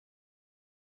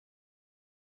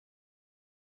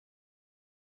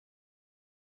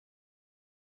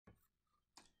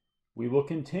We will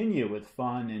continue with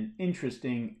fun and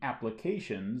interesting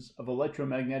applications of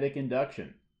electromagnetic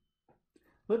induction.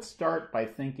 Let's start by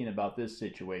thinking about this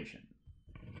situation.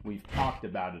 We've talked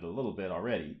about it a little bit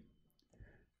already.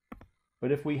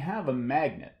 But if we have a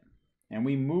magnet and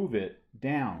we move it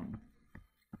down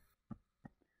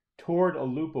toward a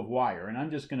loop of wire, and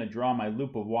I'm just going to draw my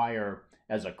loop of wire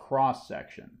as a cross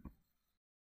section.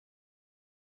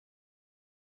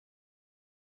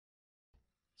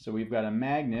 So we've got a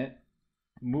magnet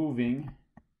moving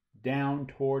down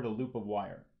toward a loop of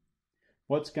wire.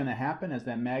 What's going to happen as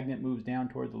that magnet moves down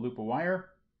toward the loop of wire?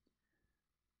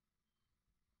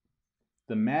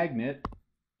 The magnet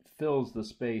fills the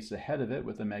space ahead of it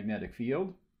with a magnetic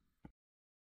field.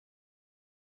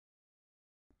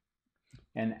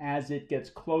 And as it gets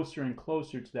closer and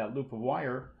closer to that loop of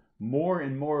wire, more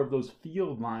and more of those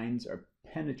field lines are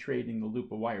penetrating the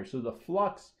loop of wire. So the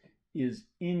flux is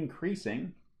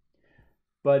increasing,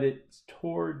 but it's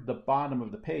toward the bottom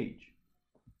of the page.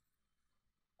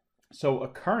 So a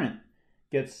current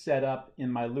gets set up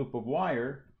in my loop of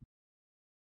wire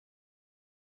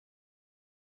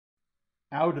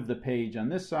out of the page on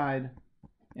this side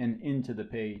and into the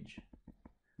page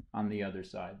on the other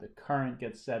side. The current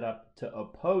gets set up to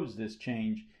oppose this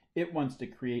change. It wants to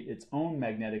create its own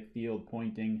magnetic field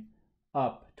pointing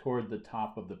up toward the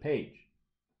top of the page.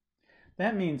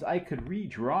 That means I could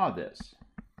redraw this.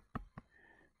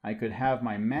 I could have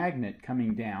my magnet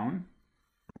coming down,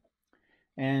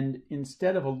 and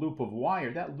instead of a loop of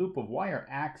wire, that loop of wire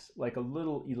acts like a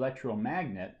little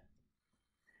electromagnet.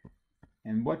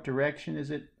 And what direction is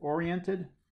it oriented?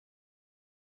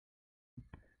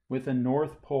 With a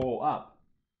north pole up.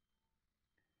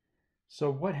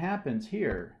 So what happens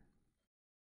here?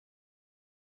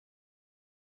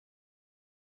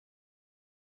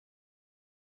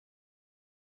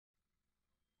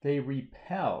 They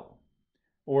repel,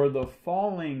 or the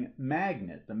falling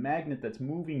magnet, the magnet that's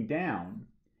moving down,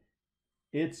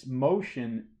 its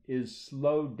motion is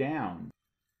slowed down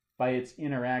by its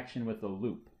interaction with the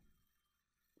loop.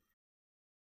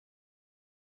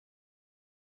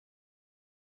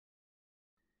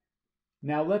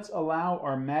 Now let's allow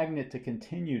our magnet to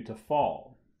continue to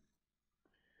fall.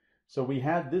 So we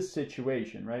had this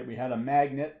situation, right? We had a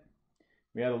magnet,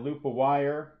 we had a loop of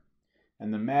wire,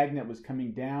 and the magnet was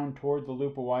coming down toward the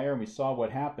loop of wire, and we saw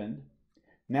what happened.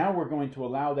 Now we're going to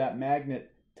allow that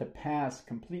magnet to pass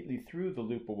completely through the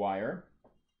loop of wire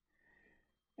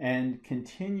and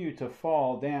continue to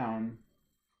fall down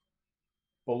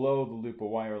below the loop of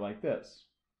wire like this.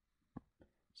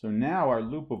 So now our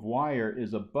loop of wire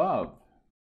is above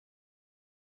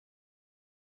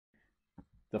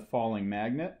the falling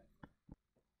magnet.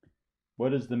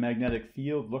 What does the magnetic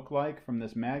field look like from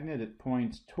this magnet? It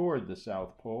points toward the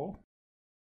South Pole.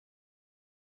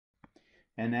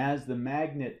 And as the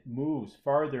magnet moves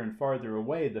farther and farther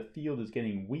away, the field is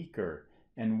getting weaker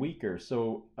and weaker.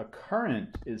 So a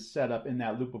current is set up in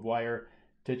that loop of wire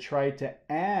to try to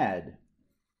add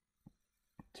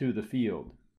to the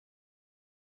field.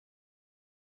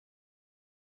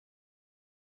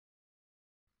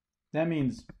 That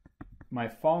means my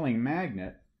falling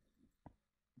magnet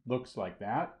looks like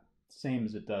that, same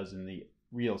as it does in the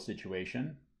real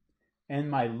situation. And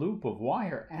my loop of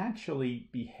wire actually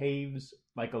behaves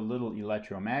like a little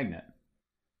electromagnet.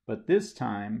 But this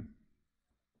time,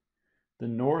 the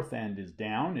north end is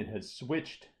down. It has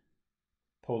switched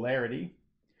polarity.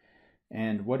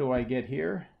 And what do I get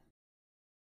here?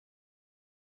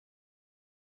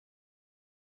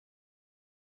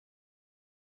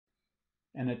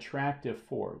 An attractive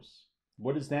force.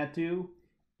 What does that do?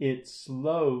 It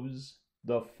slows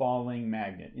the falling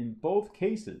magnet. In both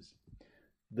cases,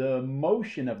 the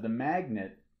motion of the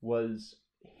magnet was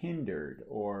hindered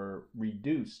or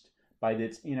reduced by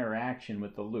its interaction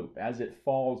with the loop. As it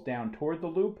falls down toward the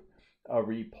loop, a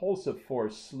repulsive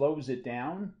force slows it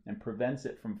down and prevents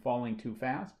it from falling too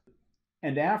fast.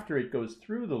 And after it goes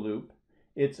through the loop,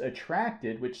 it's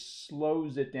attracted, which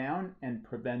slows it down and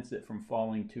prevents it from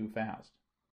falling too fast.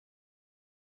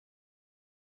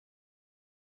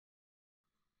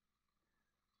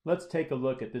 Let's take a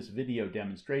look at this video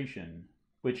demonstration,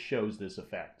 which shows this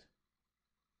effect.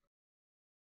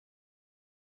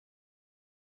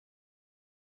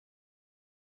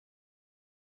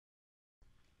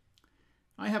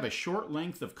 I have a short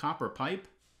length of copper pipe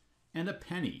and a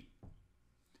penny.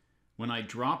 When I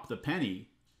drop the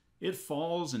penny, it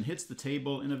falls and hits the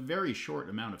table in a very short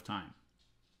amount of time.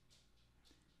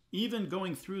 Even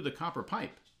going through the copper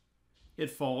pipe,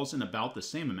 it falls in about the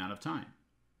same amount of time.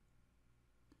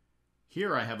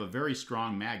 Here I have a very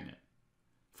strong magnet.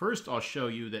 First, I'll show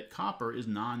you that copper is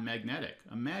non-magnetic.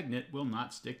 A magnet will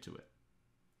not stick to it.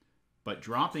 but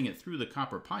dropping it through the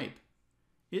copper pipe,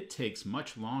 it takes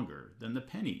much longer than the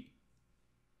penny.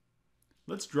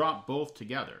 Let's drop both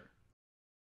together.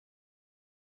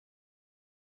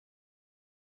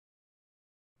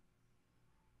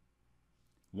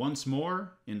 Once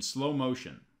more in slow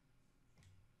motion.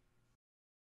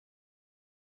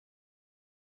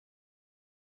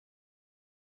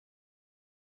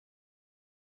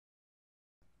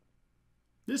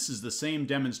 This is the same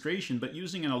demonstration, but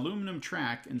using an aluminum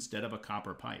track instead of a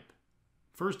copper pipe.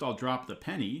 First, I'll drop the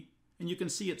penny, and you can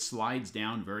see it slides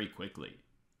down very quickly.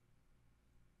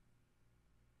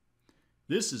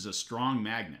 This is a strong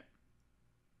magnet.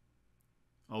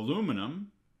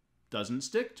 Aluminum doesn't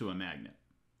stick to a magnet.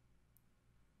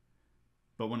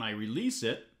 But when I release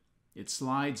it, it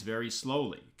slides very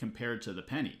slowly compared to the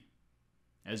penny.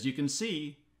 As you can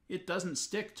see, it doesn't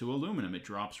stick to aluminum. It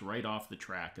drops right off the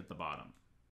track at the bottom.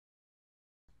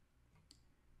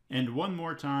 And one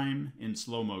more time in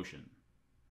slow motion.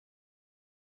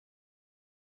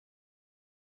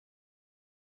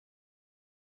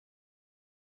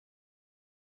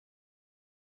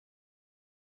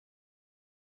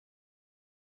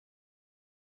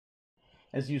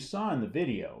 As you saw in the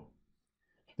video,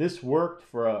 this worked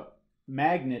for a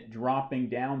magnet dropping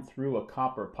down through a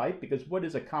copper pipe, because what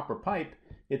is a copper pipe?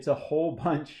 It's a whole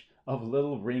bunch of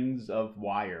little rings of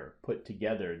wire put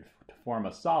together to form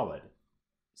a solid.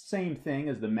 Same thing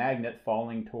as the magnet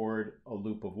falling toward a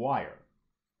loop of wire.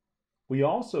 We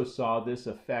also saw this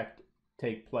effect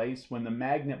take place when the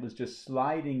magnet was just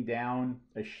sliding down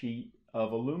a sheet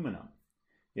of aluminum.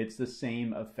 It's the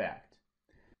same effect.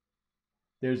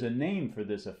 There's a name for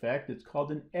this effect. It's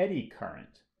called an eddy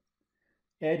current.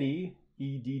 Eddy,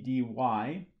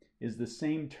 E-D-D-Y, is the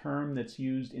same term that's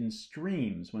used in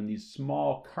streams when these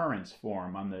small currents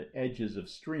form on the edges of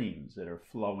streams that are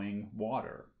flowing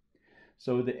water.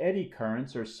 So the eddy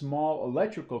currents are small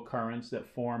electrical currents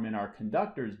that form in our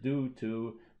conductors due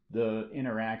to the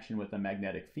interaction with the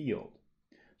magnetic field.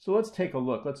 So let's take a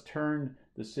look. Let's turn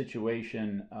the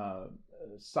situation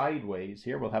sideways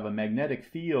here. We'll have a magnetic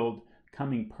field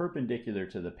coming perpendicular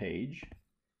to the page.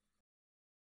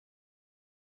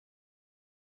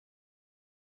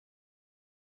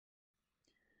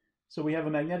 So we have a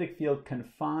magnetic field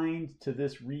confined to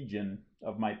this region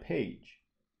of my page.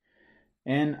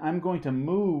 And I'm going to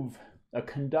move a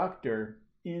conductor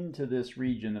into this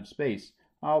region of space.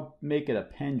 I'll make it a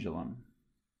pendulum.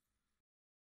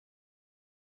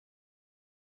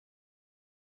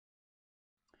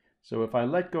 So if I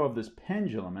let go of this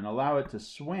pendulum and allow it to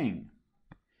swing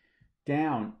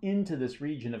down into this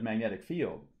region of magnetic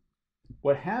field,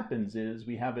 what happens is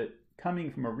we have it coming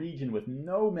from a region with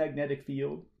no magnetic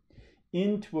field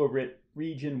into a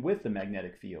region with the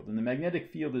magnetic field. And the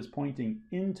magnetic field is pointing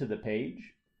into the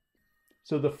page.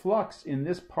 So the flux in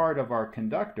this part of our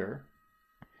conductor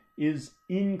is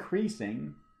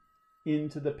increasing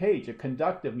into the page. A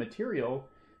conductive material,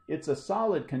 it's a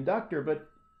solid conductor, but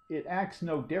it acts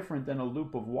no different than a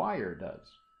loop of wire does.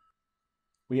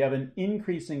 We have an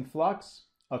increasing flux.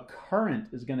 A current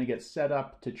is going to get set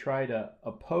up to try to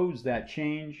oppose that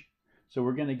change. So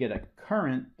we're going to get a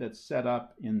current that's set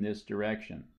up in this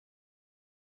direction.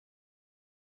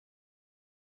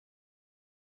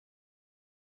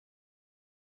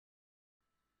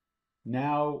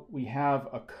 Now we have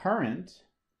a current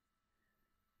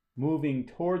moving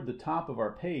toward the top of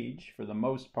our page for the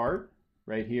most part,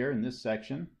 right here in this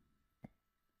section.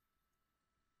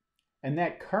 And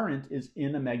that current is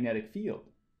in a magnetic field.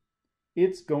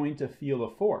 It's going to feel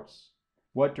a force.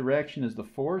 What direction is the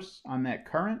force on that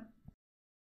current?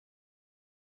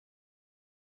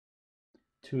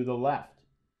 To the left.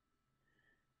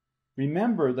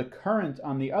 Remember, the current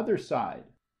on the other side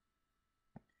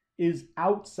is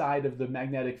outside of the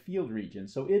magnetic field region,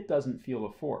 so it doesn't feel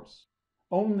a force.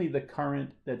 Only the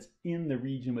current that's in the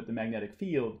region with the magnetic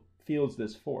field feels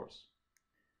this force.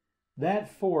 That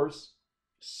force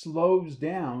slows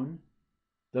down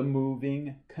the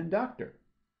moving conductor.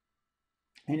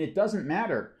 And it doesn't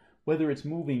matter whether it's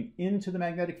moving into the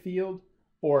magnetic field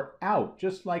or out,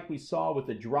 just like we saw with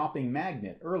the dropping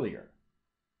magnet earlier.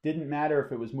 Didn't matter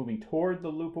if it was moving toward the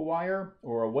loop of wire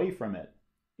or away from it.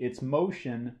 Its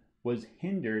motion was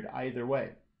hindered either way.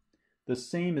 The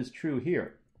same is true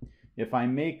here. If I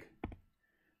make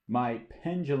my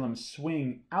pendulum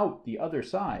swing out the other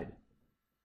side,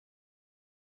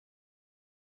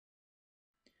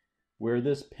 where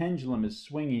this pendulum is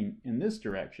swinging in this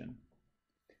direction,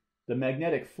 the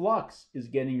magnetic flux is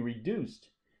getting reduced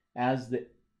as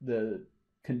the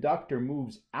conductor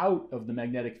moves out of the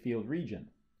magnetic field region.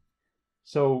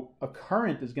 So a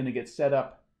current is going to get set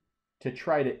up to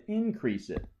try to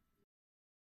increase it.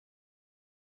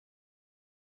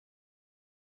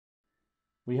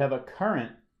 We have a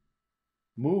current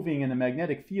moving in a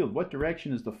magnetic field. What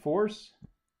direction is the force?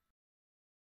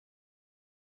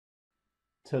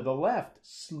 To the left,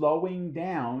 slowing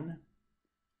down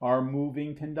our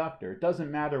moving conductor. It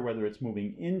doesn't matter whether it's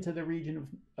moving into the region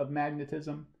of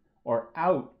magnetism or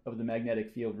out of the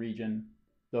magnetic field region.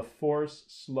 The force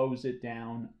slows it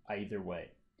down either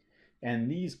way. And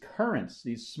these currents,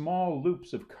 these small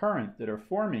loops of current that are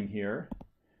forming here,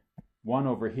 one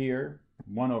over here,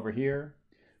 one over here,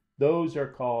 those are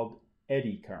called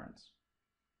eddy currents.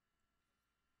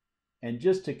 And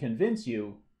just to convince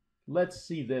you, let's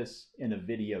see this in a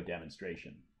video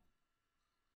demonstration.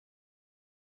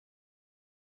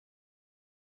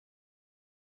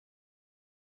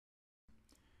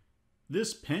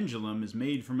 This pendulum is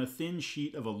made from a thin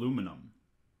sheet of aluminum.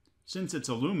 Since it's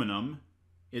aluminum,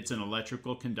 it's an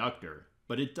electrical conductor,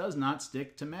 but it does not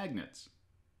stick to magnets.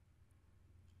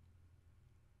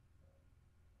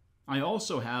 I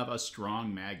also have a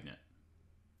strong magnet.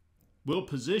 We'll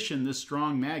position this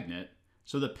strong magnet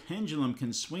so the pendulum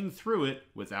can swing through it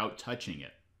without touching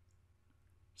it.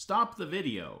 Stop the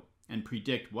video and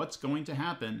predict what's going to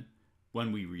happen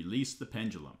when we release the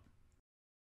pendulum.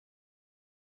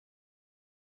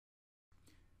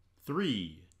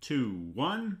 3, 2,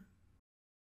 1.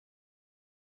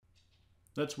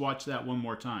 Let's watch that one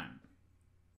more time.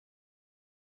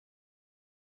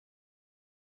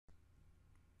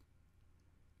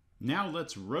 Now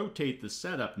let's rotate the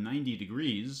setup 90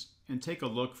 degrees and take a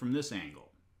look from this angle.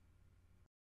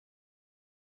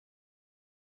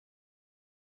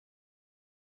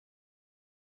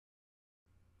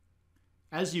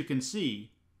 As you can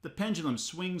see, the pendulum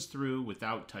swings through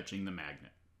without touching the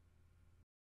magnet.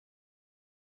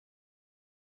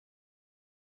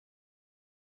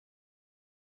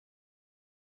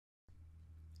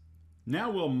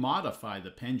 Now we'll modify the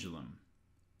pendulum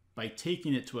by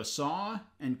taking it to a saw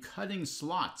and cutting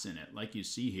slots in it like you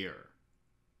see here.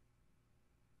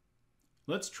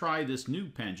 Let's try this new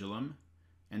pendulum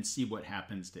and see what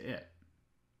happens to it.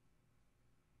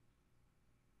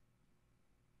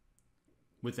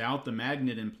 Without the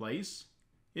magnet in place,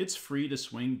 it's free to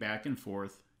swing back and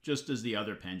forth just as the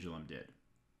other pendulum did.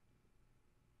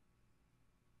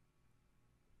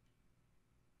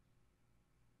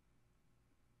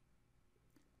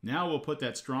 Now we'll put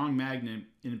that strong magnet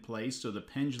in place so the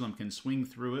pendulum can swing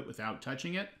through it without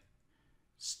touching it.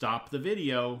 Stop the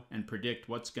video and predict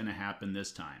what's going to happen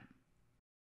this time.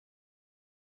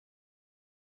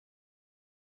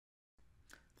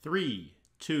 3,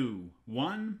 2,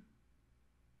 1.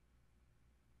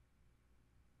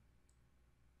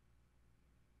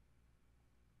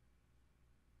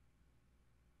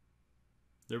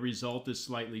 The result is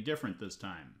slightly different this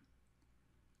time.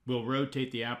 We'll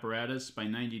rotate the apparatus by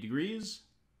 90 degrees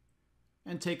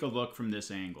and take a look from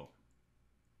this angle.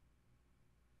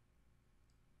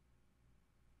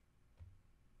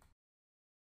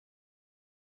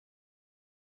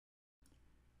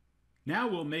 Now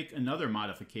we'll make another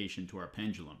modification to our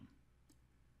pendulum.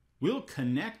 We'll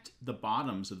connect the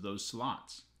bottoms of those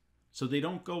slots so they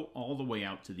don't go all the way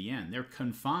out to the end. They're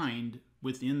confined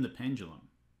within the pendulum.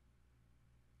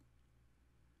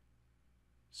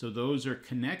 So those are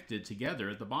connected together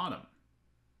at the bottom.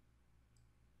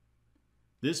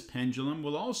 This pendulum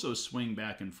will also swing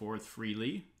back and forth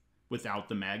freely without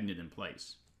the magnet in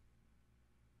place.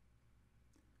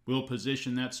 We'll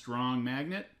position that strong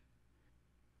magnet,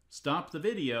 stop the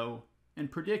video,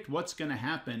 and predict what's going to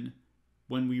happen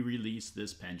when we release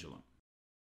this pendulum.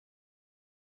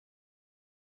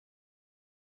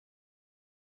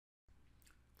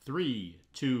 3,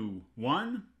 2,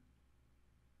 1.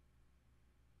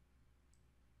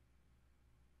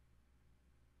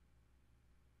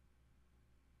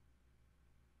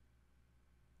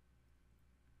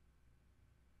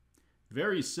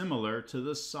 Very similar to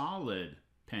the solid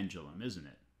pendulum, isn't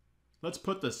it? Let's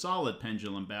put the solid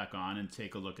pendulum back on and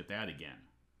take a look at that again.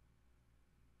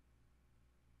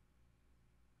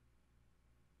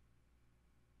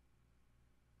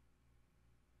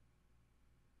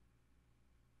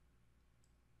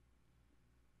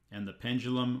 And the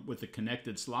pendulum with the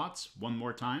connected slots one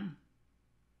more time.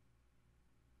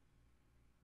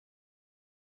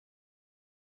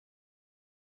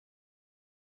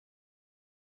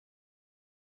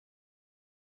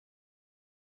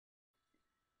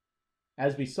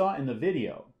 As we saw in the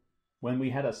video, when we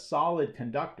had a solid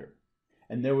conductor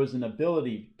and there was an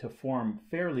ability to form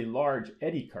fairly large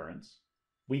eddy currents,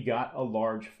 we got a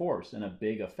large force and a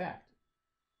big effect.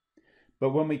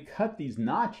 But when we cut these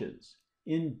notches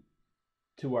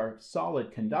into our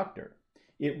solid conductor,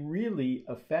 it really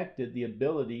affected the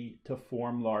ability to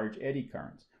form large eddy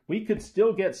currents. We could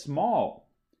still get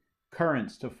small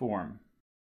currents to form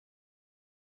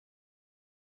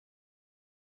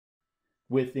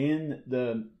within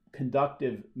the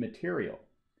conductive material.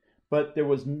 But there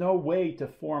was no way to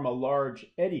form a large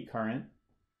eddy current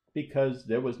because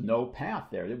there was no path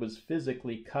there. It was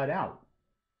physically cut out.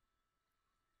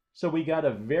 So we got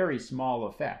a very small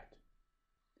effect.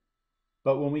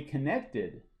 But when we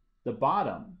connected the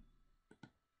bottom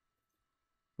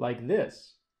like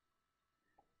this,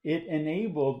 it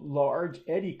enabled large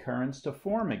eddy currents to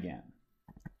form again.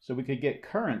 So we could get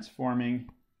currents forming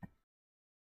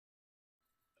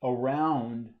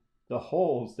around the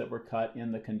holes that were cut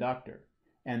in the conductor.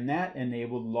 And that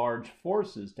enabled large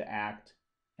forces to act,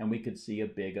 and we could see a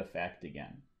big effect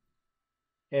again.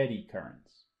 Eddy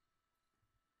currents.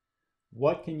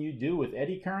 What can you do with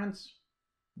eddy currents?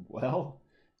 Well,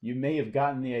 you may have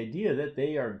gotten the idea that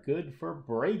they are good for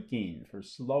braking, for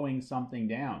slowing something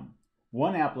down.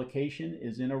 One application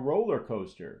is in a roller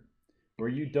coaster, where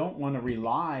you don't want to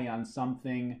rely on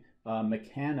something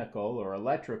mechanical or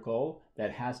electrical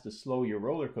that has to slow your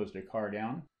roller coaster car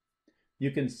down.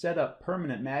 You can set up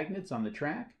permanent magnets on the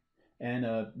track and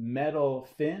a metal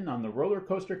fin on the roller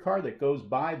coaster car that goes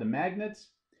by the magnets,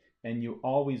 and you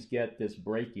always get this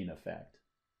braking effect.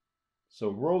 So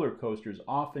roller coasters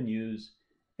often use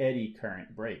eddy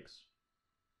current brakes.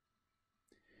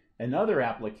 Another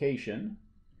application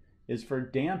is for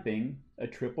damping a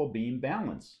triple beam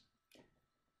balance.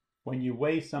 When you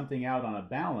weigh something out on a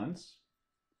balance,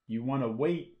 you want to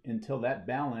wait until that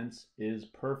balance is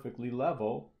perfectly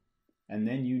level, and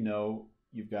then you know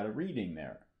you've got a reading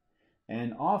there.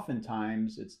 And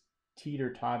oftentimes it's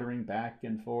teeter-tottering back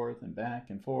and forth,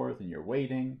 and you're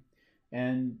waiting.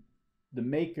 And the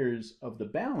makers of the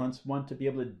balance want to be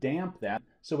able to damp that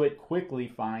so it quickly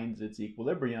finds its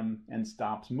equilibrium and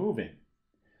stops moving.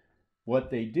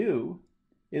 What they do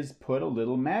is put a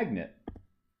little magnet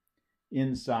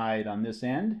inside on this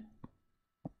end,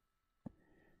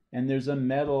 and there's a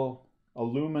metal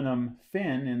aluminum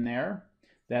fin in there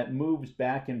that moves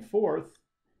back and forth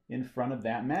in front of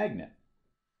that magnet.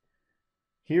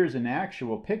 Here's an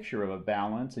actual picture of a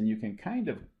balance, and you can kind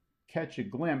of catch a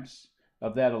glimpse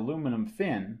of that aluminum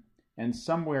fin, and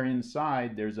somewhere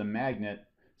inside there's a magnet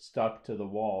stuck to the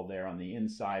wall there on the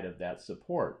inside of that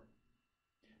support.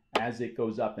 As it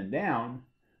goes up and down,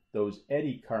 those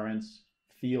eddy currents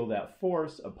feel that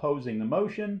force opposing the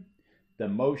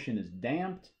motion is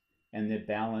damped, and the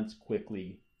balance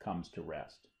quickly comes to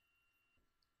rest.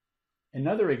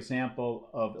 Another example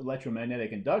of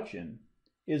electromagnetic induction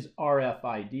is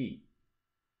RFID.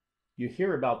 You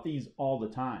hear about these all the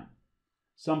time.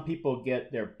 Some people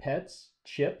get their pets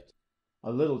chipped.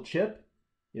 A little chip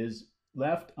is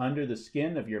left under the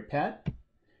skin of your pet,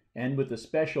 and with a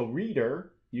special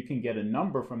reader, you can get a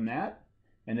number from that.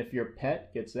 And if your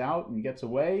pet gets out and gets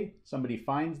away, somebody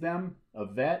finds them, a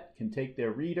vet can take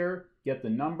their reader, get the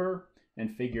number,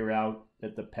 and figure out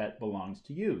that the pet belongs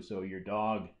to you. So your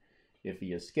dog, if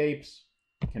he escapes,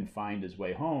 can find his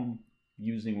way home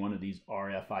using one of these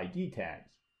RFID tags.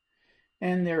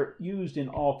 And they're used in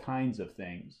all kinds of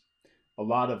things. A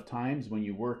lot of times when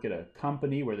you work at a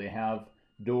company where they have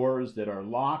doors that are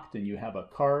locked and you have a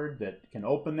card that can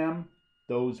open them,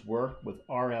 those work with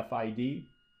RFID.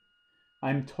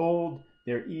 I'm told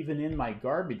they're even in my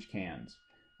garbage cans.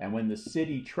 And when the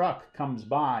city truck comes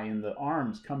by and the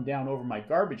arms come down over my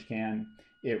garbage can,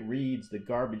 it reads the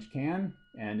garbage can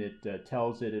and it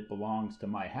tells it belongs to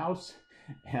my house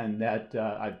and that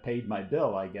I've paid my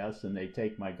bill, I guess, and they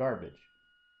take my garbage.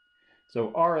 So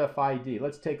RFID,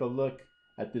 let's take a look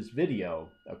at this video,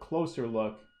 a closer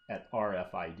look at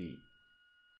RFID.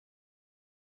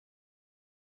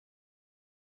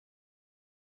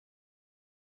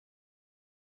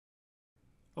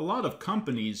 A lot of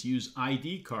companies use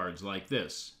ID cards like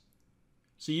this,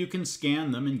 so you can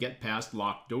scan them and get past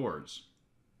locked doors.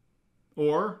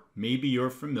 Or maybe you're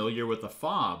familiar with a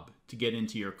fob to get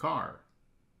into your car.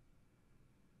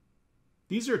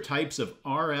 These are types of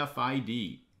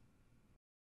RFID.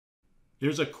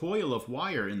 There's a coil of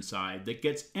wire inside that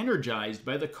gets energized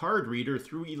by the card reader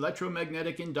through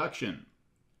electromagnetic induction.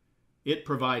 It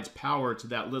provides power to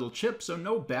that little chip so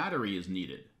no battery is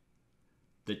needed.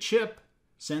 The chip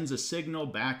sends a signal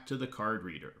back to the card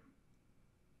reader.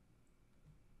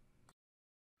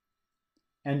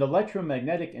 And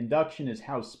electromagnetic induction is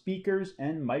how speakers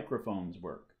and microphones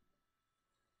work.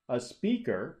 A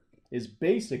speaker is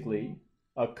basically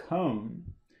a cone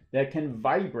that can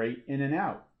vibrate in and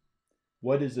out.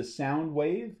 What is a sound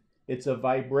wave? It's a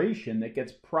vibration that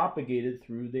gets propagated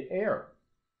through the air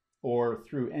or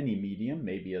through any medium,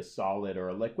 maybe a solid or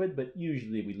a liquid, but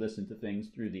usually we listen to things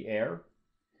through the air.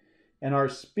 And our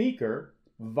speaker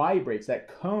vibrates. That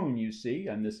cone you see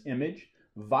on this image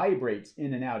vibrates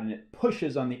in and out, and it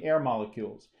pushes on the air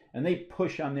molecules, and they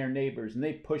push on their neighbors, and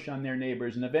they push on their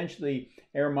neighbors, and eventually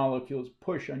air molecules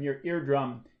push on your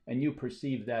eardrum, and you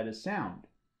perceive that as sound.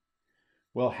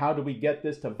 Well, how do we get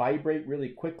this to vibrate really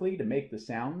quickly to make the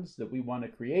sounds that we want to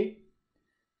create?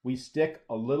 We stick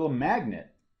a little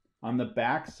magnet on the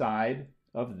back side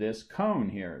of this cone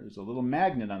here. There's a little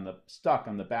magnet stuck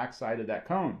on the back side of that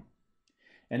cone.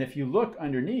 And if you look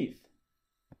underneath,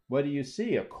 what do you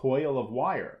see? A coil of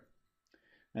wire.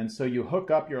 And so you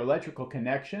hook up your electrical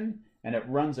connection, and it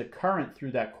runs a current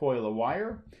through that coil of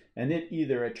wire, and it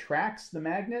either attracts the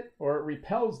magnet or it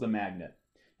repels the magnet.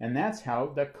 And that's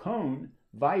how the cone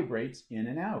vibrates in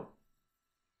and out.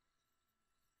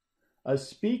 A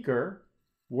speaker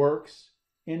works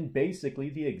in basically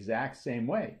the exact same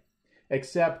way,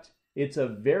 except it's a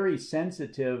very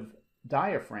sensitive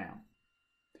diaphragm.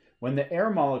 When the air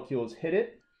molecules hit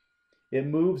it, it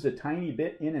moves a tiny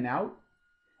bit in and out,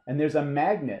 and there's a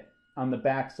magnet on the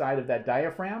back side of that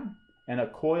diaphragm and a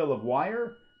coil of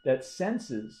wire that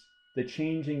senses the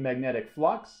changing magnetic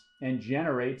flux and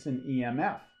generates an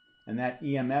EMF. And that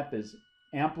EMF is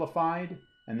amplified,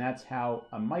 and that's how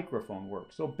a microphone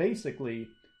works. So basically,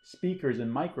 speakers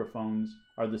and microphones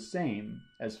are the same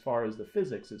as far as the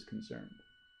physics is concerned.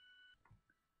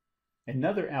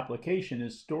 Another application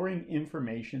is storing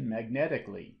information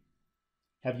magnetically.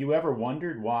 Have you ever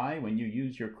wondered why, when you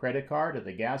use your credit card at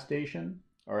the gas station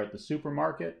or at the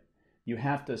supermarket, you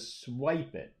have to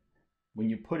swipe it? When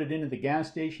you put it into the gas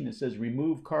station, it says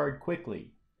remove card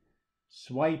quickly.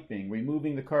 Swiping,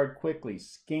 removing the card quickly,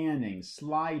 scanning,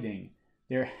 sliding.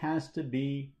 There has to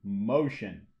be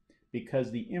motion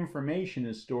because the information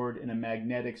is stored in a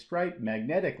magnetic stripe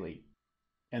magnetically.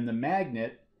 And the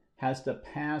magnet has to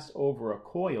pass over a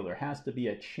coil. There has to be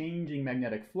a changing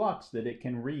magnetic flux that it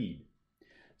can read.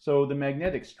 So the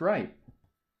magnetic stripe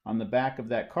on the back of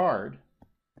that card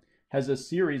has a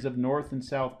series of north and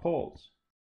south poles.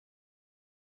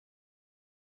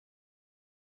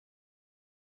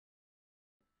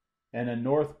 And a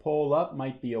north pole up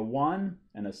might be a 1,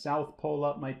 and a south pole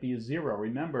up might be a 0.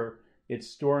 Remember, it's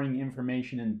storing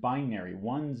information in binary,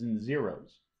 1s and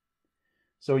 0s.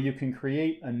 So you can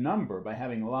create a number by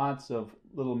having lots of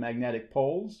little magnetic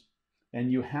poles,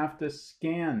 and you have to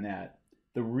scan that.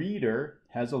 The reader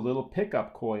has a little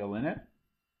pickup coil in it.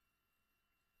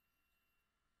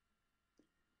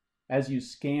 As you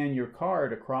scan your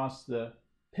card across the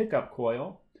pickup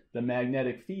coil, the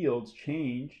magnetic fields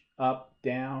change up,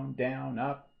 down, down,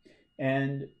 up,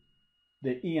 and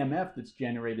the EMF that's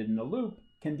generated in the loop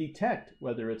can detect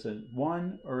whether it's a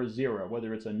 1 or a 0,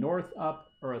 whether it's a north up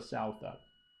or a south up.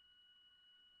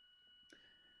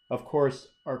 Of course,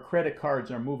 our credit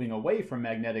cards are moving away from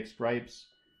magnetic stripes.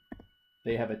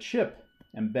 They have a chip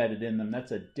embedded in them.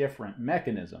 That's a different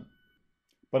mechanism.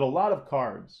 But a lot of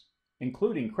cards,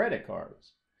 including credit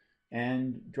cards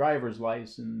and driver's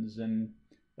license and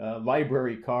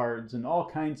library cards and all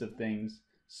kinds of things,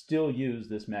 still use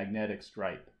this magnetic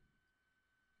stripe.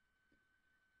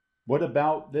 What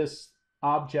about this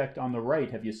object on the right?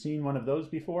 Have you seen one of those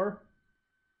before?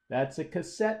 That's a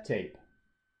cassette tape.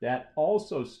 That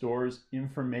also stores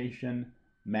information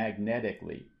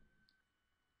magnetically.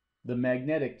 The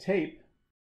magnetic tape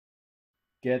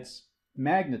gets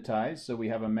magnetized, so we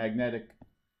have a magnetic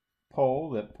pole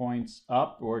that points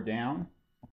up or down.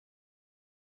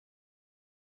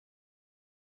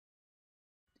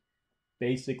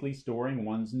 Basically storing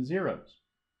 1s and 0s.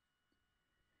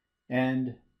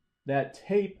 And that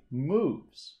tape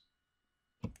moves.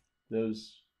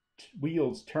 Those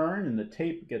wheels turn and the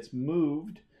tape gets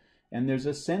moved, and there's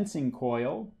a sensing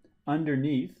coil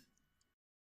underneath.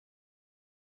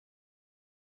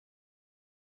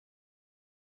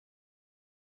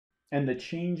 And the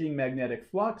changing magnetic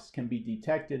flux can be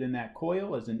detected in that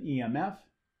coil as an EMF,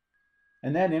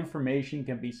 and that information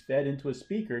can be fed into a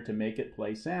speaker to make it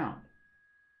play sound.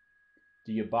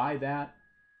 Do you buy that?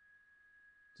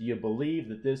 Do you believe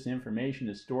that this information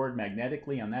is stored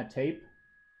magnetically on that tape?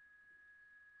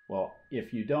 Well,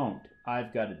 if you don't,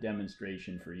 I've got a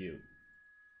demonstration for you.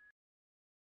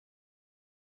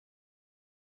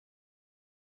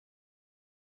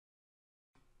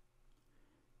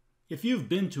 If you've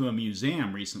been to a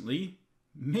museum recently,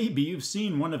 maybe you've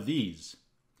seen one of these.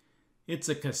 It's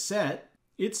a cassette.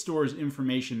 It stores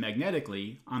information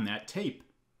magnetically on that tape.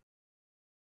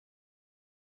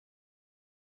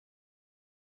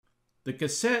 The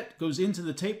cassette goes into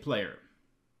the tape player.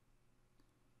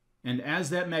 And as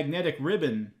that magnetic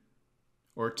ribbon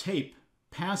or tape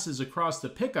passes across the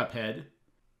pickup head,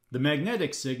 the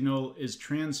magnetic signal is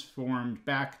transformed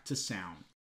back to sound.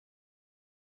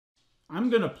 I'm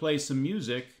going to play some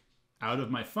music out of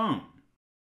my phone.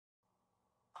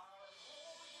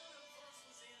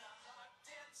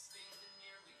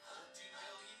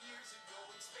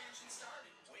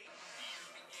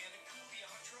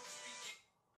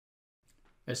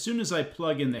 As soon as I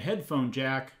plug in the headphone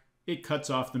jack, it cuts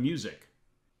off the music.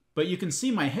 But you can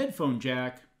see my headphone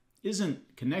jack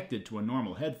isn't connected to a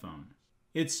normal headphone.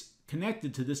 It's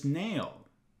connected to this nail.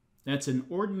 That's an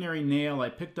ordinary nail I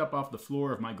picked up off the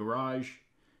floor of my garage,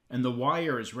 and the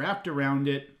wire is wrapped around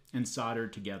it and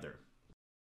soldered together.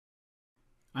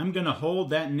 I'm going to hold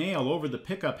that nail over the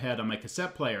pickup head on my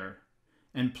cassette player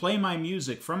and play my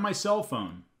music from my cell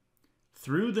phone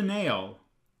through the nail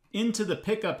into the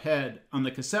pickup head on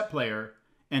the cassette player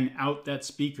and out that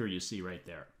speaker you see right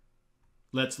there.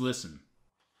 Let's listen.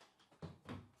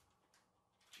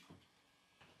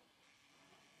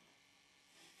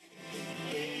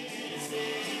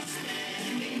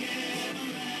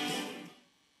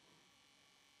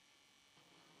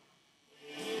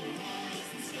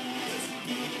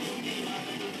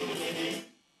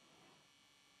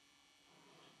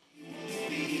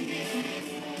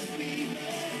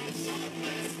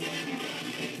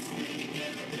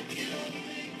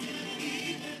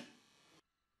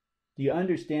 Do you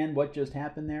understand what just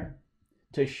happened there?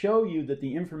 To show you that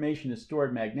the information is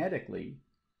stored magnetically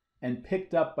and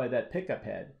picked up by that pickup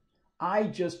head, I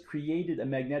just created a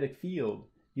magnetic field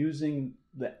using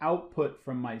the output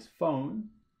from my phone.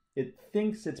 It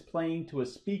thinks it's playing to a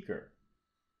speaker,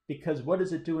 because what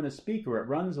does it do in a speaker? It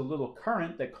runs a little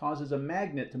current that causes a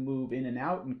magnet to move in and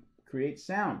out and create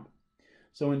sound.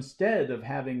 So instead of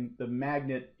having the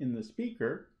magnet in the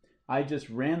speaker, I just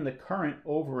ran the current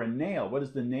over a nail. What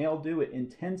does the nail do? It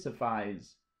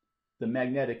intensifies the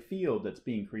magnetic field that's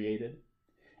being created.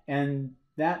 And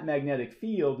that magnetic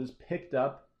field is picked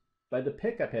up by the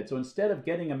pickup head. So instead of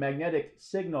getting a magnetic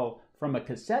signal from a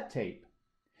cassette tape,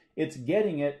 it's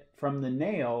getting it from the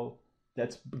nail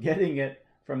that's getting it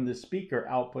from the speaker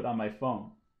output on my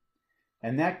phone.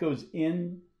 And that goes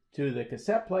into the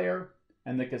cassette player,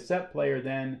 and the cassette player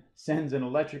then sends an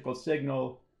electrical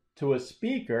signal to a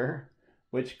speaker,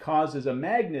 which causes a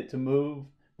magnet to move,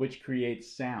 which creates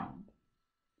sound.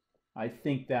 I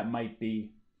think that might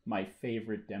be my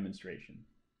favorite demonstration.